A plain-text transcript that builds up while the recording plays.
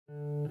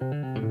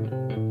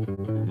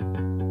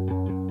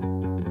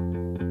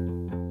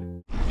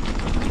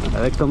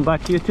Welcome back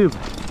YouTube.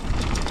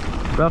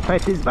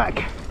 Fluffette is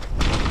back.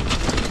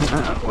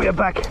 We are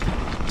back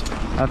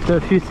after a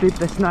few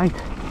sleepless nights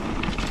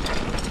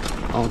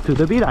onto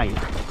the beeline.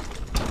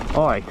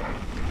 Alright.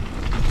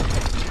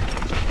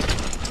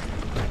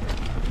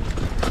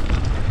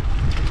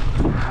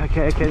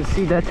 Okay, I can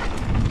see that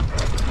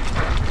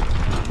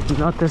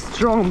not as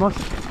strong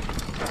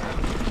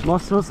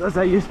muscles as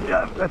I used to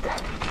have, but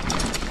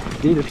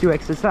did a few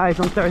exercises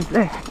on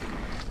Thursday.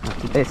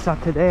 Today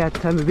Saturday, I had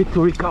time a bit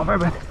to recover,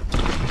 but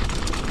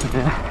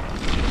yeah.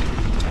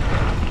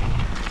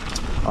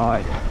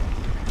 Alright,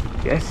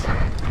 yes,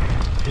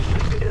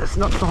 it's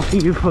not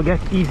something you forget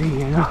easy,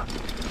 you know.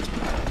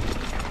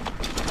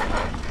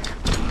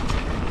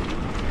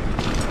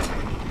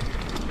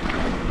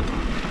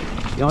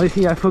 The only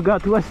thing I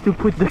forgot was to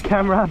put the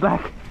camera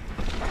back.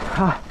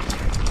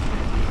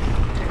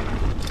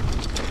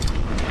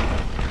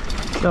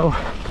 So,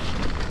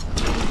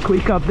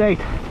 quick update.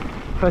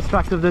 First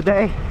fact of the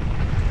day,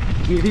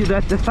 give you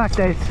that the fact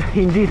that it's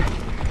indeed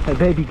a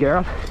baby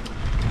girl.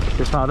 It's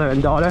a father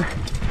and daughter.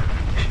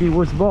 She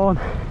was born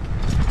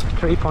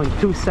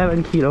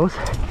 3.27 kilos,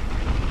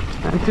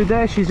 and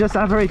today she's just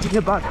averaging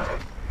about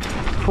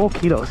 4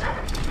 kilos.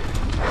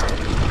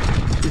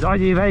 She's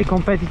already very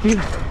competitive.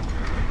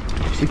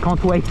 She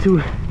can't wait to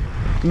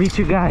meet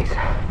you guys.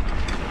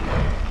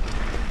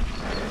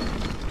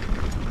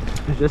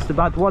 She's just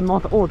about 1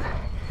 month old.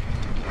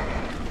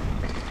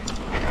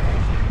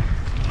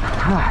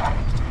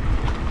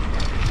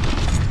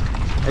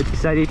 I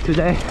decided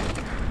today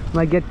I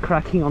might get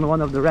cracking on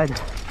one of the red.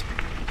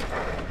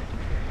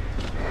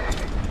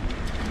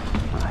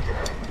 Right.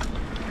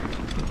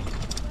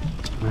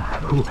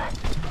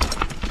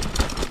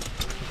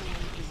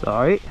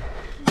 Sorry.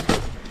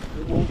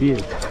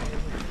 Yes.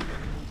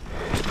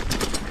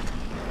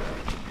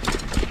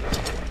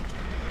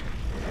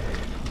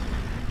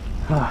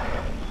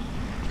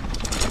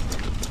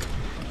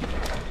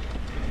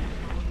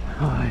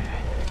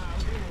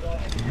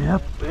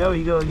 Yep, there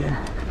we go again.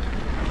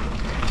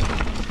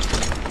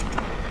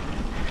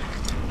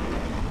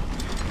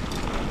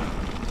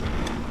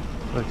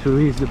 But to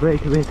release the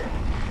brake a bit,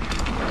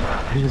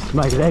 just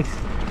my legs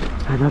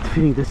are not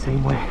feeling the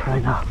same way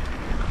right now.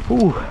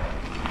 Ooh.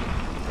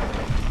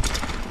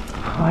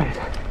 Alright.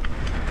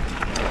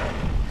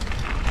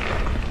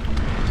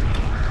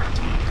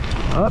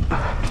 Up.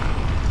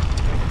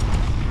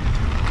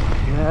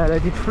 Yeah,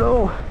 let it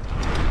flow.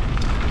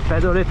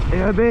 Pedal it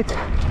here a bit.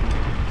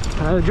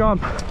 And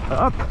jump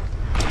up.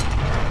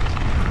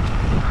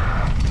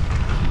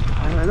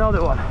 And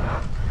another one.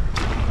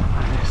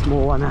 And a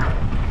small one.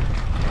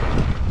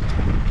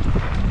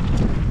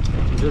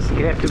 Just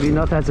scared to be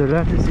not as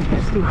alert as it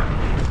used to.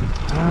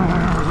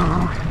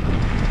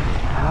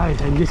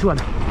 Alright, and this one.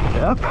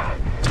 Up.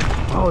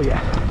 Oh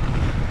yeah.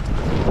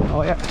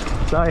 Oh yeah.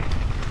 Sorry.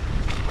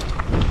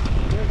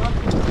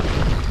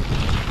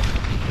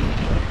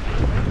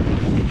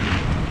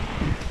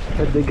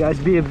 Let the guys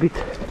be a bit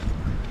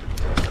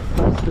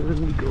faster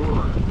than we go.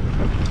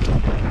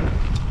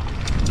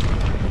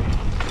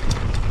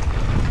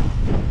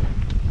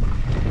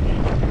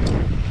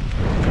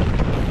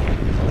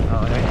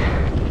 Alright.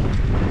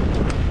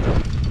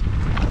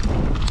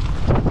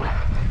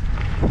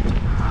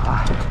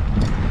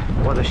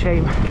 What a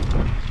shame.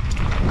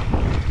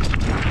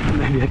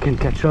 Maybe I can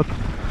catch up.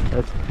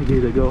 Let's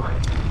give it a go.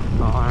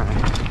 Alright.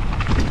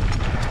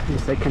 At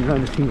least I can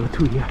run a thing or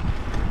two here.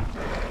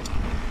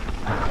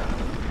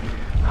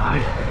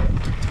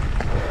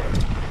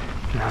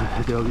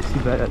 They're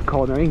obviously better at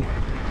cornering.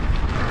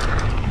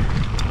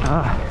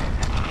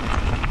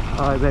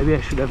 Alright, maybe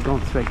I should have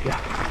gone straight here.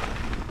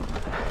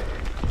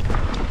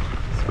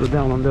 Let's go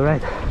down on the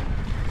red.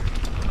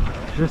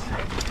 Just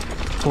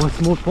for a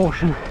small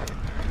portion.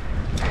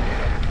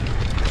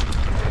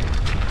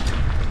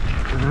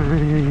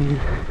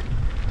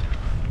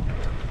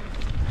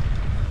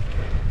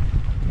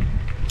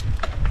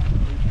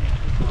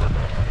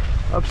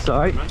 Oops,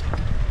 sorry.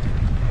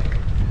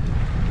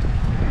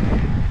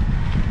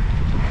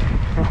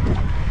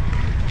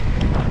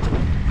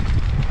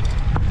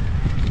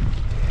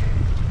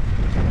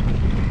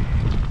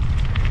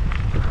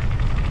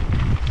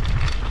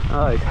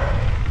 Alright,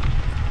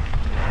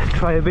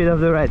 try a bit of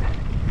the red.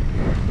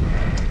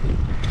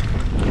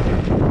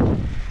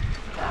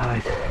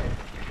 Alright,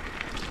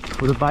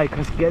 for the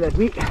bikers get at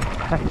me.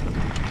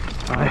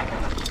 Alright,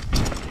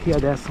 here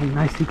there's some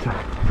nice little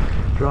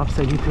drops.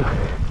 I need to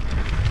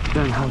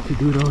learn how to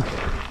do those.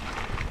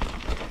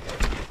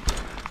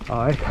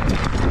 Alright.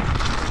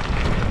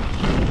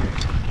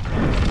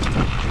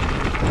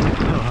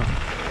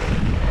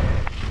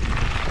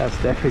 That's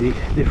definitely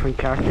different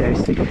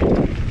characteristic.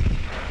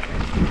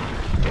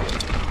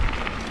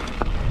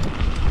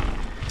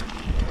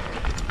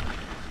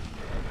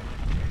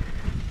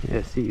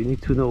 Yeah, see, you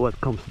need to know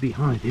what comes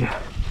behind here.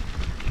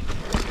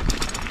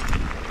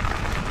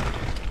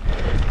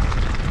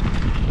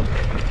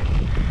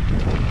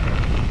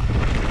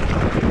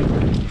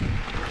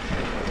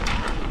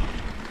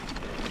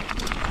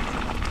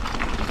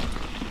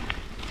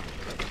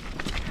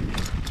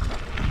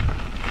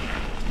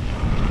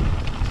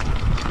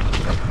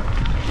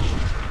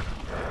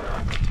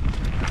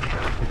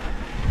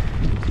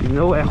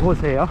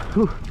 here.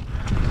 Ooh.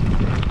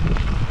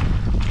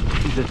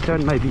 The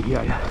turn might be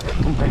here, yeah.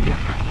 Oh, right here.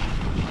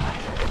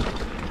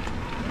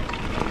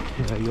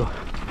 There you go.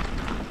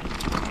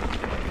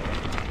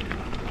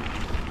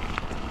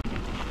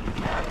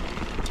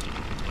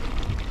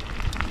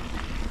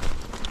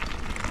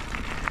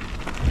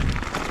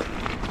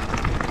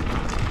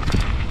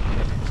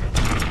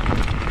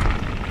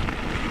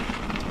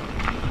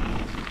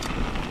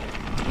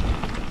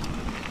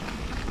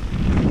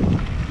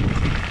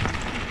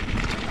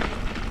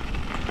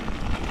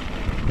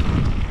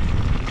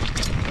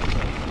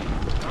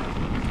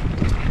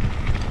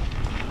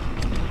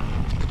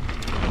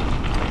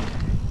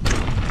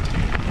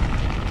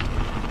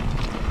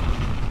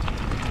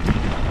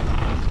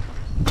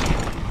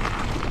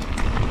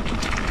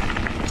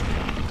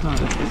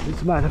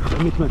 It's a matter of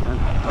commitment, and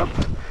up,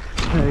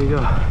 there you go.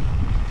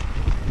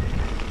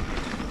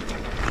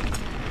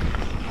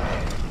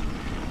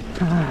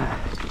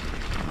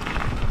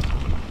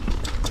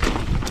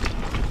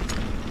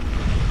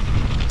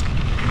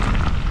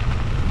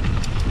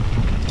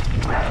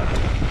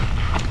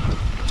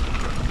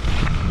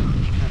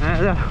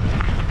 And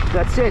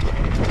that's it.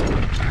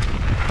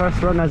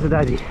 First run as a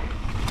daddy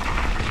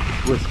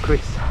with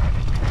Chris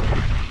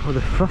for the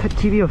Fluffette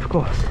MTB, of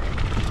course.